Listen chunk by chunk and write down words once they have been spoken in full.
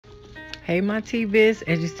Hey my TBs,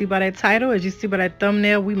 as you see by that title, as you see by that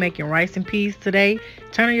thumbnail, we making rice and peas today.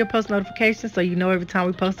 Turn on your post notifications so you know every time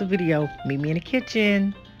we post a video. Meet me in the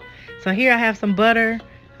kitchen. So here I have some butter.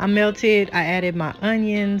 I melted, I added my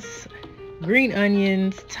onions, green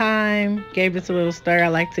onions, thyme, gave this a little stir. I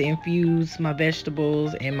like to infuse my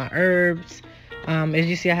vegetables and my herbs. As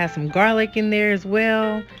you see, I have some garlic in there as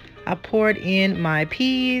well. I poured in my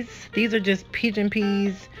peas. These are just pigeon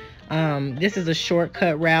peas. This is a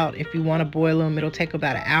shortcut route. If you want to boil them, it'll take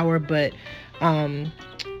about an hour, but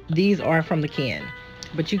these are from the can,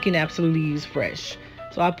 but you can absolutely use fresh.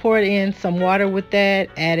 So I poured in some water with that,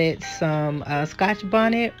 added some Scotch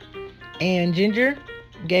Bonnet and ginger,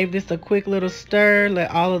 gave this a quick little stir,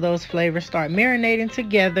 let all of those flavors start marinating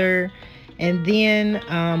together. And then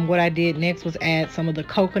what I did next was add some of the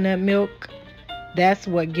coconut milk. That's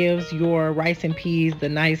what gives your rice and peas the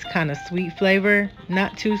nice kind of sweet flavor.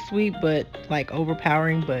 Not too sweet, but like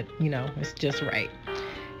overpowering, but you know, it's just right.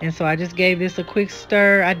 And so I just gave this a quick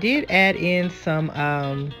stir. I did add in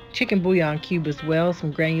some chicken bouillon cube as well,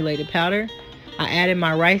 some granulated powder. I added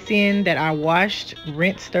my rice in that I washed,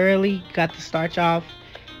 rinsed thoroughly, got the starch off,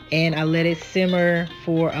 and I let it simmer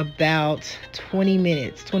for about 20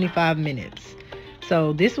 minutes, 25 minutes.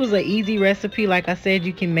 So this was an easy recipe. Like I said,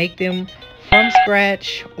 you can make them from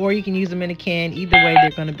scratch or you can use them in a can. Either way,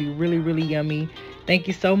 they're going to be really, really yummy. Thank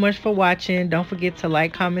you so much for watching. Don't forget to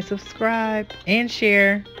like, comment, subscribe, and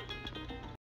share.